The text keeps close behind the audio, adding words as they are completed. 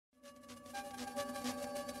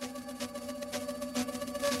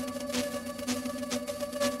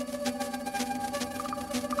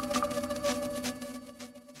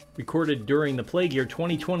Recorded during the plague year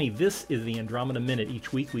 2020, this is the Andromeda Minute.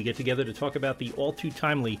 Each week we get together to talk about the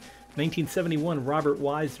all-too-timely 1971 Robert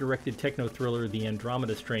Wise-directed techno-thriller The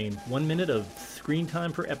Andromeda Strain. 1 minute of screen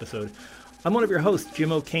time per episode. I'm one of your hosts,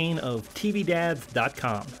 Jim O'Kane of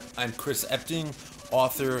TVDads.com. I'm Chris Epting,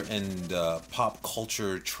 author and pop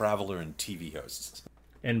culture traveler and TV host.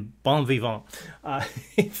 And bon vivant. And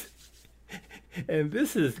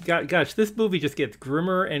this is, gosh, this movie just gets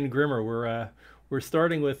grimmer and grimmer. We're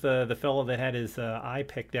starting with the fellow that had his eye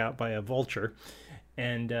picked out by a vulture,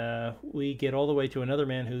 and we get all the way to another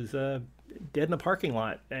man who's dead in a parking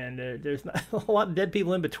lot, and there's not a lot of dead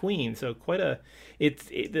people in between. So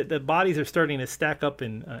the bodies are starting to stack up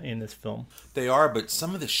in this film. They are, but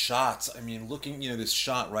some of the shots, I mean, looking, this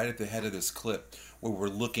shot right at the head of this clip where we're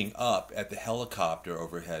looking up at the helicopter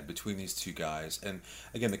overhead between these two guys, and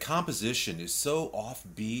again, the composition is so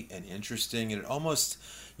offbeat and interesting, and it almost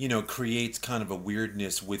creates kind of a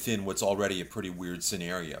weirdness within what's already a pretty weird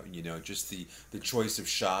scenario. Just the choice of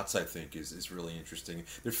shots, I think, is really interesting.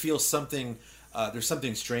 There feels something, there's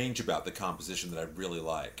something strange about the composition that I really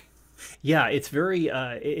like. Yeah, it's very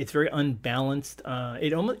unbalanced.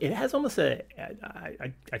 It has almost I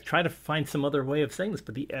try to find some other way of saying this,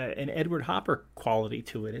 but an Edward Hopper quality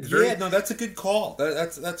to it. That's a good call.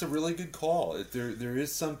 That's a really good call. There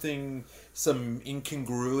is some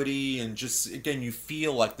incongruity, and just again, you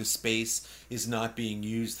feel like the space is not being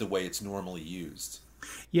used the way it's normally used.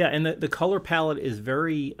 Yeah, and the color palette is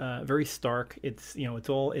very stark. It's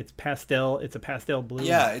it's pastel. It's a pastel blue.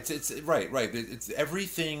 Yeah, it's right. It's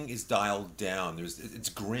everything is dialed down. It's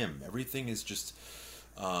grim. Everything is just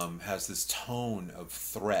has this tone of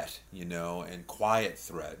threat, and quiet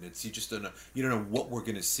threat. And you just don't know what we're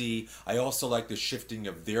going to see. I also like the shifting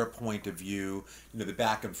of their point of view. The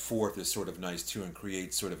back and forth is sort of nice too, and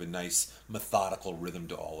creates sort of a nice methodical rhythm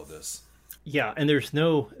to all of this. Yeah, and there's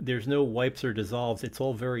no wipes or dissolves. It's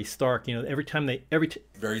all very stark.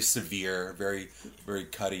 Very severe, very very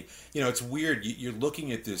cutty. It's weird. You're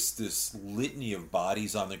looking at this litany of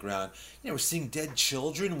bodies on the ground. We're seeing dead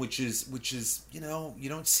children, which is you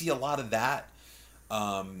don't see a lot of that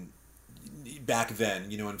back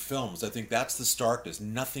then. In films, I think that's the starkness.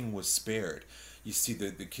 Nothing was spared. You see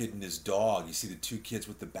the kid and his dog. You see the two kids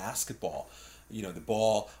with the basketball. The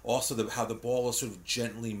ball, also how the ball is sort of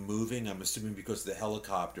gently moving, I'm assuming because of the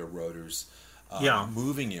helicopter rotors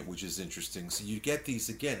moving it, which is interesting. So you get these,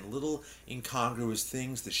 again, little incongruous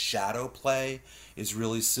things. The shadow play is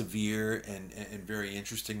really severe and very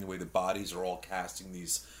interesting, the way the bodies are all casting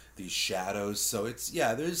these shadows. So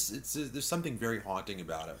there's something very haunting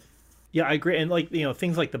about it. Yeah, I agree. And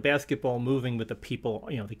things like the basketball moving with the people,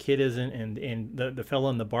 the kid isn't, and the fellow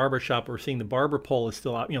in the barber shop, we're seeing the barber pole is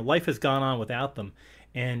still out. Life has gone on without them,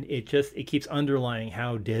 and it keeps underlining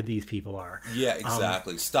how dead these people are. Yeah,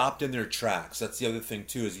 exactly. Stopped in their tracks. That's the other thing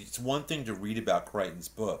too. Is it's one thing to read about Crichton's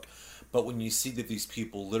book, but when you see that these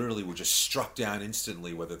people literally were just struck down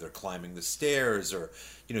instantly, whether they're climbing the stairs or,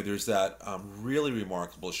 there's that really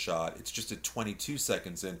remarkable shot. It's just at 22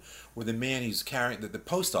 seconds in, where the man who's carrying the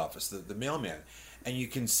post office, the mailman, and you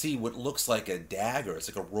can see what looks like a dagger. It's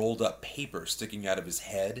like a rolled up paper sticking out of his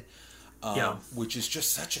head, which is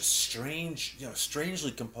just such a strange,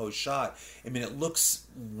 strangely composed shot. I mean, it looks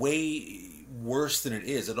way worse than it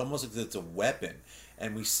is. It almost looks like it's a weapon.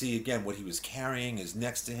 And we see, again, what he was carrying is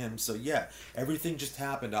next to him. So, yeah, everything just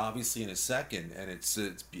happened, obviously, in a second. And it's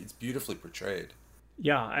beautifully portrayed.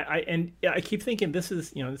 Yeah, I keep thinking this is,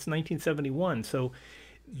 it's 1971. So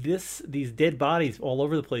these dead bodies all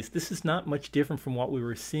over the place, this is not much different from what we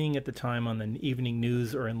were seeing at the time on the evening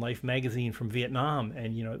news or in Life magazine from Vietnam.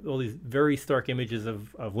 And, all these very stark images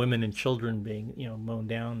of women and children being, mown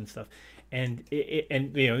down and stuff. And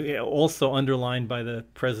also underlined by the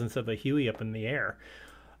presence of a Huey up in the air.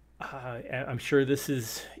 I'm sure this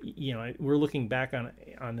is, we're looking back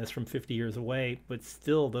on this from 50 years away, but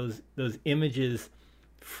still those images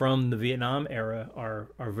from the Vietnam era are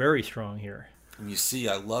very strong here. And you see,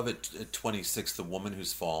 I love it at 26, the woman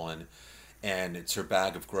who's fallen, and it's her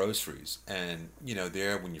bag of groceries. And,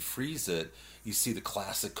 there, when you freeze it, you see the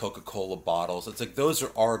classic Coca-Cola bottles. It's like those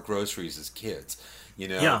are our groceries as kids.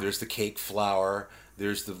 There's the cake flour,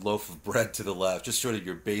 there's the loaf of bread to the left, just sort of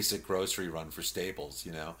your basic grocery run for staples,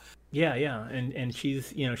 Yeah, and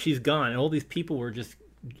she's gone. And all these people were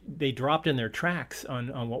they dropped in their tracks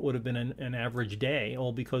on what would have been an average day,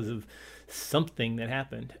 all because of something that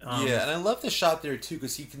happened. And I love the shot there too,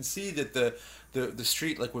 because you can see that the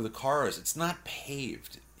street, like where the car is, it's not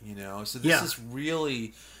paved, So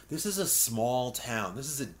this is a small town. This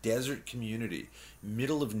is a desert community,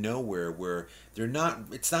 middle of nowhere, where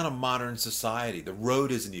it's not a modern society. The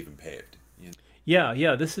road isn't even paved.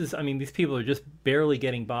 Yeah. This is, I mean, these people are just barely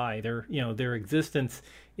getting by. Their existence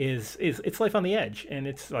is it's life on the edge, and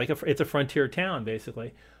it's like it's a frontier town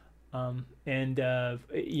basically. And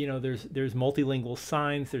there's multilingual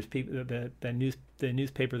signs. There's people the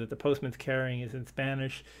newspaper that the postman's carrying is in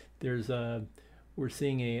Spanish. There's we're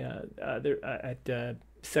seeing there at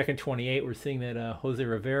Second 28. We're seeing that Jose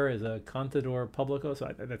Rivera is a contador publico,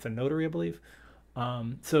 so that's a notary, I believe.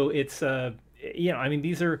 So it's I mean,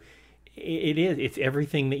 it's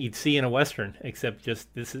everything that you'd see in a western, except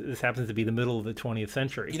just this happens to be the middle of the 20th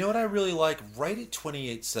century. You know what I really like? Right at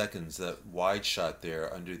 28 seconds, that wide shot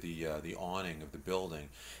there under the awning of the building.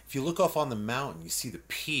 If you look off on the mountain, you see the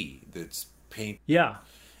P that's painted. Yeah,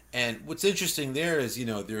 And what's interesting there is,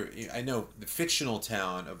 I know the fictional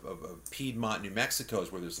town of Piedmont, New Mexico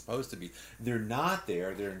is where they're supposed to be. They're not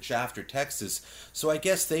there. They're in Shafter, Texas. So I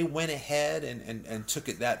guess they went ahead and took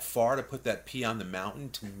it that far to put that P on the mountain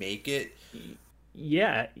to make it.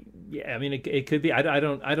 yeah, yeah. I mean, it could be. I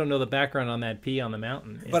don't know the background on that P on the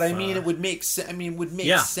mountain. But If, I mean, it would make it would make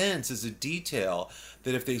yeah, sense as a detail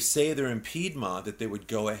that if they say they're in Piedmont, that they would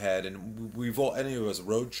go ahead, and any of us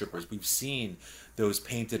road trippers, we've seen those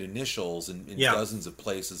painted initials in yeah. dozens of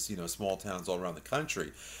places, small towns all around the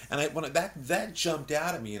country. And that jumped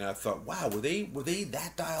out at me, and I thought, wow, were they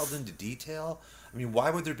that dialed into detail? I mean, why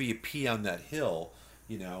would there be a P on that hill,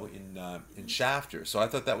 in Shafter? So I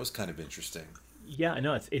thought that was kind of interesting. Yeah,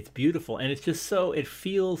 no, it's beautiful, and it's just so it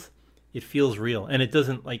feels real, and it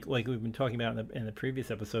doesn't like we've been talking about in the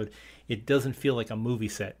previous episode. It doesn't feel like a movie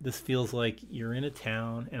set. This feels like you're in a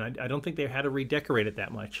town, and I don't think they had to redecorate it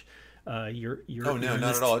that much. You're Oh no, you're in not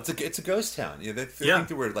this. at all. It's a ghost town. I Yeah. think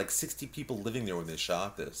there were like 60 people living there when they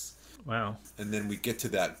shot this. Wow. And then we get to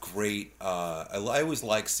that great. I always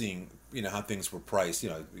like seeing how things were priced.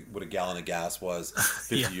 What a gallon of gas was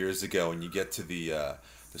 50 Yeah. years ago, and you get to the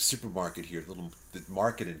supermarket here, the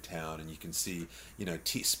market in town, and you can see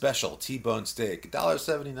special T-bone steak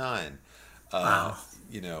 $1.79. Uh, Wow.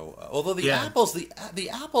 Although the Yeah. apples the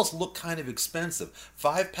apples look kind of expensive.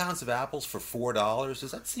 5 pounds of apples for $4.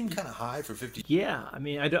 Does that seem kind of high for 50? Yeah. I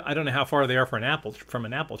mean, I don't know how far they are from an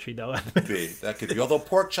apple tree though. That could be. Although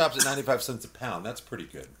pork chops at 95 cents a pound, that's pretty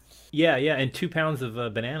good. Yeah, and 2 pounds of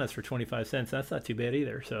bananas for 25 cents. That's not too bad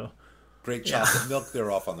either. So Great yeah. chocolate milk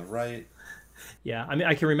there off on the right. Yeah, I mean,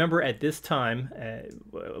 I can remember at this time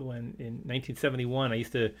when in 1971, I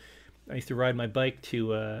used to ride my bike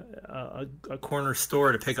to a corner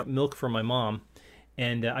store to pick up milk for my mom,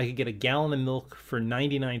 and I could get a gallon of milk for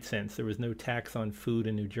 99 cents. There was no tax on food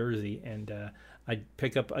in New Jersey, and I'd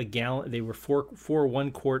pick up a gallon. They were four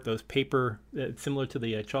 1 quart, those paper, similar to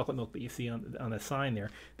the chocolate milk that you see on the sign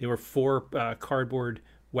there. They were four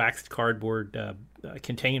waxed cardboard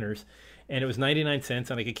containers, and it was 99 cents,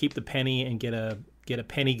 and I could keep the penny and get a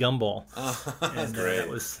penny gumball. And Great. that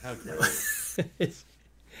was How that great. was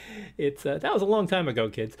that was a long time ago,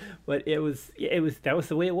 kids, but that was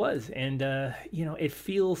the way it was. And it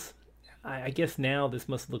feels, I guess now this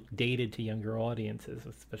must look dated to younger audiences,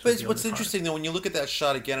 especially the older What's part. interesting though, when you look at that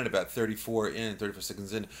shot again at about 34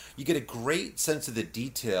 seconds in, you get a great sense of the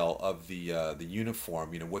detail of the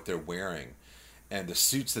uniform. What they're wearing, and the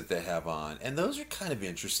suits that they have on, and those are kind of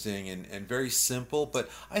interesting and very simple. But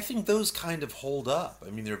I think those kind of hold up. I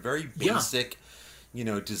mean, they're very Yeah. basic,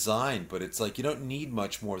 design, but it's like you don't need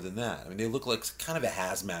much more than that. I mean, they look like kind of a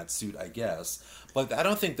hazmat suit, I guess, but I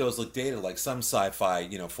don't think those look dated like some sci-fi,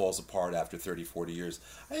 falls apart after 30, 40 years.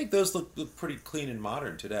 I think those look pretty clean and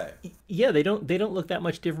modern today. Yeah, they don't look that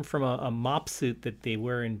much different from a mop suit that they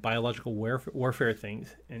wear in biological warfare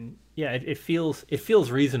things. And yeah, it feels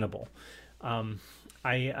reasonable.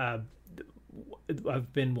 I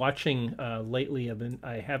I've been watching lately.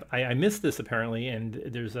 I missed this apparently, and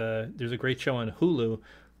there's a great show on Hulu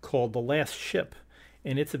called The Last Ship,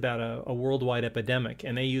 and it's about a worldwide epidemic,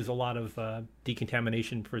 and they use a lot of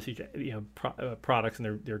decontamination procedure, products,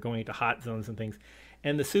 and they're going into hot zones and things,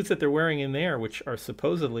 and the suits that they're wearing in there, which are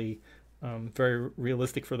supposedly very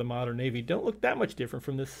realistic for the modern Navy, don't look that much different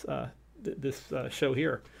from this show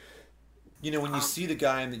here. When you see the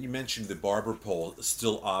guy that you mentioned, the barber pole,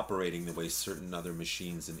 still operating the way certain other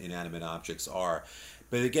machines and inanimate objects are.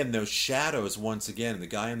 But again, those shadows, once again, the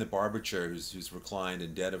guy in the barber chair who's reclined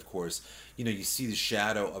and dead, of course, you see the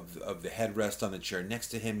shadow of the headrest on the chair. Next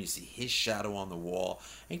to him, you see his shadow on the wall.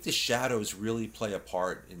 I think the shadows really play a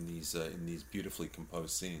part in these beautifully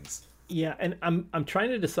composed scenes. Yeah, and I'm trying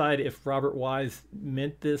to decide if Robert Wise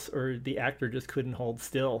meant this or the actor just couldn't hold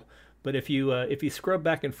still. But if you scrub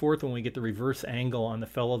back and forth when we get the reverse angle on the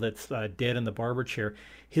fellow that's dead in the barber chair,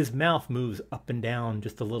 his mouth moves up and down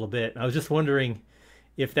just a little bit. I was just wondering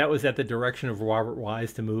if that was at the direction of Robert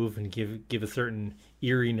Wise to move and give a certain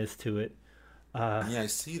eeriness to it. Yeah, I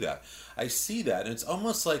see that. I see that, and it's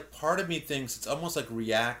almost like part of me thinks it's almost like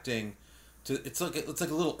reacting to. It's like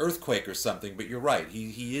a little earthquake or something. But you're right.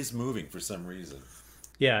 He is moving for some reason.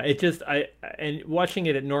 Yeah, it just I and watching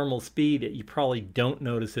it at normal speed, you probably don't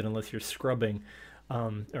notice it unless you're scrubbing,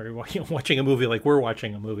 or watching a movie like we're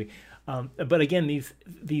watching a movie. But again,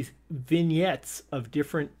 these vignettes of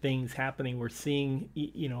different things happening, we're seeing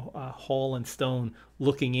Hall and Stone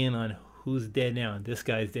looking in on who's dead now, and this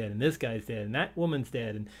guy's dead, and this guy's dead, and that woman's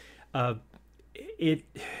dead, and uh, it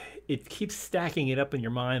it keeps stacking it up in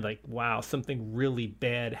your mind like, wow, something really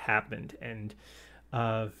bad happened, and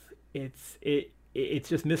uh, it's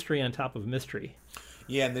just mystery on top of mystery.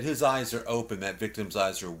 Yeah, and that his eyes are open. That victim's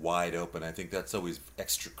eyes are wide open. I think that's always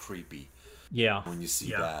extra creepy Yeah, when you see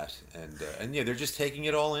yeah, that. And yeah, they're just taking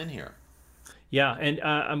it all in here. yeah. And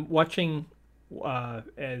I'm watching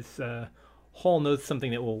as Hall notes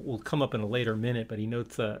something that will come up in a later minute, but he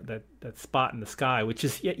notes that spot in the sky, which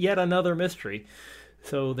is yet another mystery.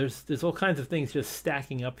 So there's all kinds of things just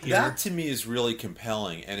stacking up That here. to me is really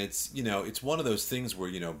compelling, and it's one of those things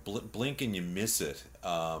where blink and you miss it.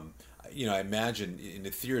 I imagine in the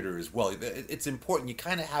theater as well. It's important. You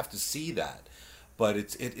kind of have to see that, but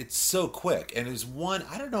it's so quick, and there's one.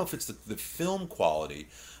 I don't know if it's the film quality,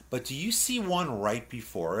 but do you see one right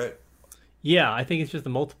before it? Yeah, I think it's just the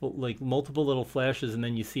multiple little flashes, and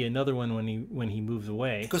then you see another one when he moves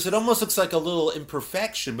away. Because it almost looks like a little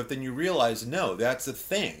imperfection, but then you realize no, that's a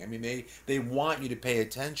thing. I mean, they want you to pay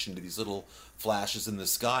attention to these little flashes in the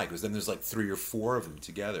sky because then there's like three or four of them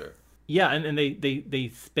together. Yeah, and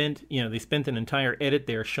they spent an entire edit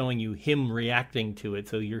there showing you him reacting to it,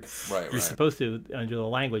 so Right, you're right. supposed to under the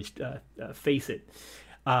language face it.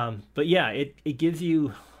 But yeah, it gives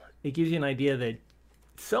you an idea that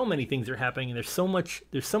so many things are happening, and there's so much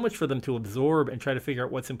for them to absorb and try to figure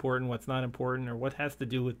out what's important, what's not important, or what has to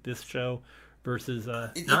do with this show versus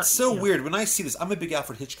It's not. so weird when I see this. I'm a big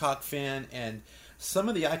Alfred Hitchcock fan, and some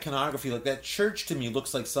of the iconography, like that church, to me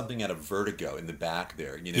looks like something out of Vertigo in the back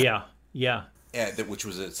there. Yeah, yeah, Which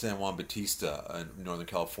was at San Juan Bautista in Northern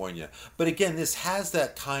California. But again, this has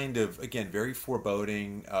that kind of, again, very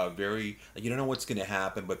foreboding, very like, you don't know what's going to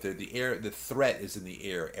happen, but the threat is in the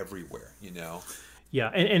air everywhere. yeah,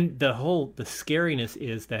 and the scariness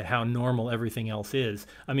is that how normal everything else is.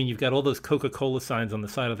 I mean, you've got all those Coca-Cola signs on the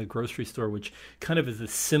side of the grocery store, which kind of is a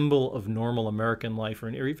symbol of normal American life, or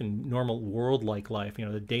even normal world-like life.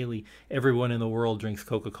 The daily, everyone in the world drinks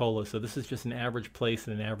Coca-Cola, so this is just an average place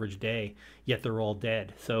and an average day. Yet they're all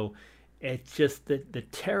dead. So it's just that the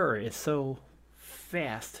terror is so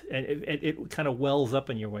fast, and it kind of wells up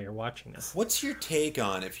in you while you're watching this. What's your take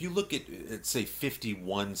on if you look at say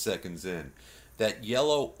 51 seconds in, that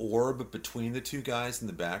yellow orb between the two guys in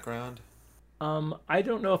the background? I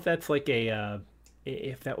don't know if that's like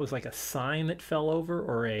if that was like a sign that fell over,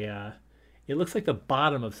 or it looks like the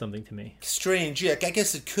bottom of something to me. Strange, yeah. I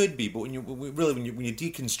guess it could be, but when you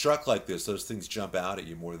deconstruct like this, those things jump out at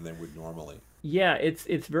you more than they would normally. Yeah, it's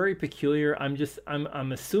very peculiar.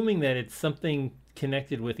 I'm assuming that it's something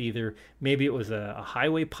connected with either maybe it was a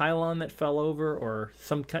highway pylon that fell over, or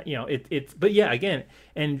some kind. It's but yeah, again,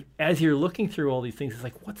 and as you're looking through all these things, it's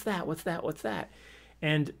like, what's that? What's that? What's that?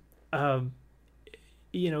 And um,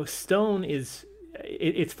 Stone is.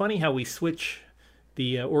 It's funny how we switch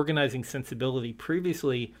the organizing sensibility.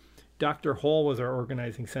 Previously, Dr. Hall was our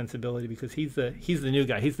organizing sensibility because he's the new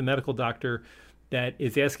guy. He's the medical doctor that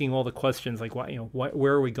is asking all the questions like,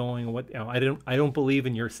 where are we going? I don't believe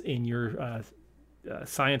in your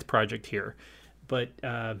science project here, but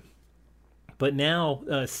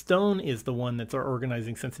now Stone is the one that's our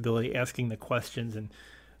organizing sensibility, asking the questions and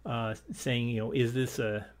saying, is this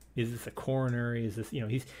a coronary? Is this,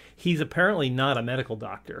 he's apparently not a medical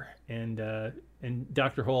doctor, and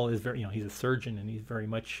Dr. Hall is very, he's a surgeon, and he's very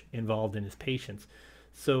much involved in his patients.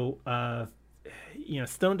 So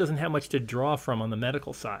Stone doesn't have much to draw from on the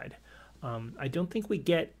medical side. I don't think we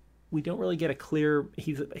don't really get a clear.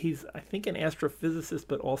 He's I think an astrophysicist,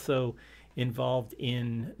 but also involved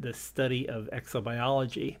in the study of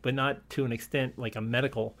exobiology, but not to an extent like a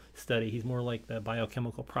medical study. He's more like the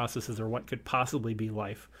biochemical processes or what could possibly be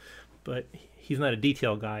life. But he's not a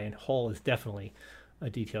detail guy, and Hall is definitely a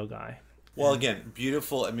detail guy. Well, again,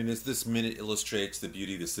 beautiful. I mean, this minute illustrates the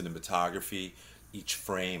beauty of the cinematography. Each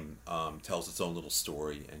frame tells its own little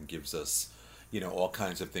story and gives us, all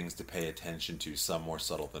kinds of things to pay attention to. Some more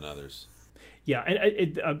subtle than others. Yeah,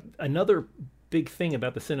 and another big thing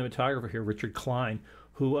about the cinematographer here, Richard Klein,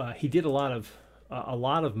 who he did a lot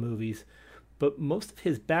of movies, but most of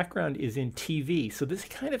his background is in TV. So this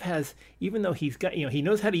kind of has, even though he's got, he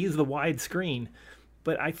knows how to use the wide screen,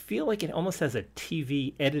 but I feel like it almost has a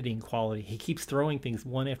TV editing quality. He keeps throwing things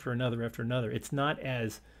one after another after another. It's not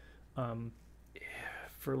as,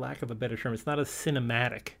 for lack of a better term, it's not as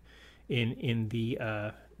cinematic in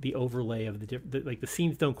the overlay of like the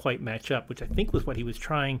scenes don't quite match up, which I think was what he was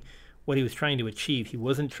trying to achieve. He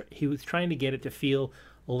was trying to get it to feel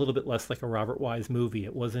a little bit less like a Robert Wise movie.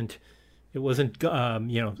 It wasn't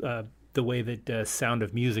the way that Sound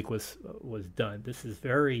of Music was done. This is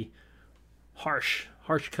very harsh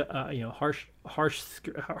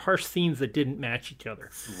scenes that didn't match each other.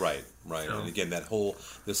 Right. So. And again,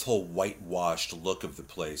 this whole whitewashed look of the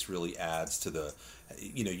place really adds to the,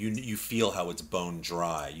 you feel how it's bone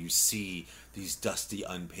dry. You see these dusty,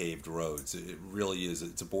 unpaved roads. It really is.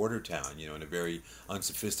 It's a border town, in a very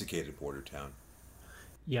unsophisticated border town.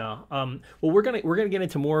 Yeah. Well, we're gonna get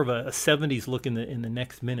into more of a 70s look in the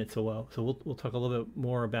next minute. So we'll talk a little bit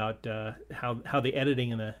more about how the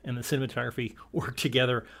editing and the cinematography work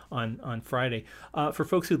together on Friday. For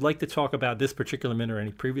folks who'd like to talk about this particular minute or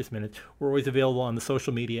any previous minute, we're always available on the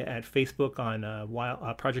social media at Facebook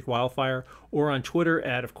on Project Wildfire, or on Twitter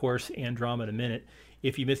at, of course, Andromeda Minute.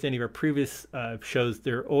 If you missed any of our previous shows,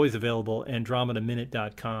 they're always available,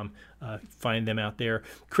 andromedaminute.com. Find them out there.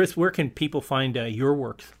 Chris, where can people find your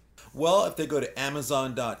works? Well, if they go to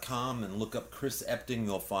Amazon.com and look up Chris Epting,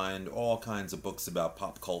 they'll find all kinds of books about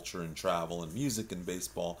pop culture and travel and music and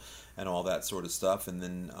baseball and all that sort of stuff. And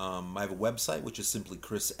then I have a website, which is simply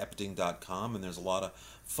chrisepting.com, and there's a lot of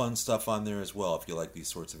fun stuff on there as well if you like these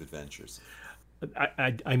sorts of adventures.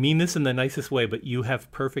 I mean this in the nicest way, but you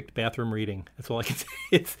have perfect bathroom reading. That's all I can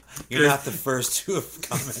say. You're not the first to have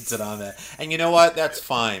commented on that. And you know what? That's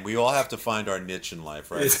fine. We all have to find our niche in life,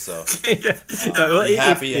 right? So I'm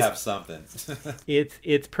happy you have something.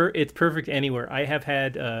 It's perfect anywhere. I have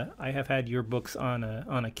had your books on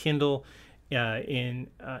a Kindle in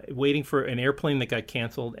waiting for an airplane that got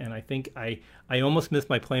canceled, and I think I almost missed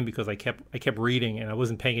my plane because I kept reading and I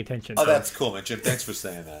wasn't paying attention. Oh, that's cool, man. Jim, thanks for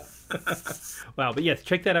saying that. Wow, but yes,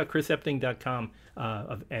 check that out, chrisepting.com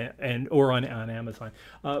or on Amazon.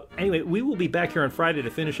 Anyway, we will be back here on Friday to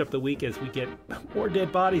finish up the week as we get more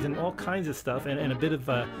dead bodies and all kinds of stuff and a bit of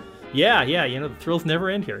the thrills never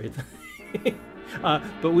end here. But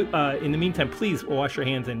in the meantime, please wash your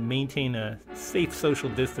hands and maintain a safe social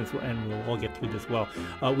distance, and we'll all get through this well.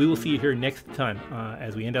 We will see you here next time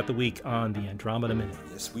as we end out the week on the Andromeda Minute.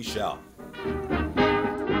 Yes, we shall.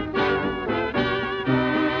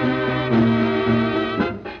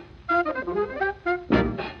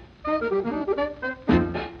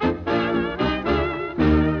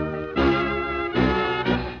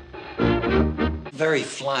 Very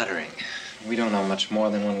flattering. We don't know much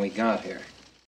more than when we got here.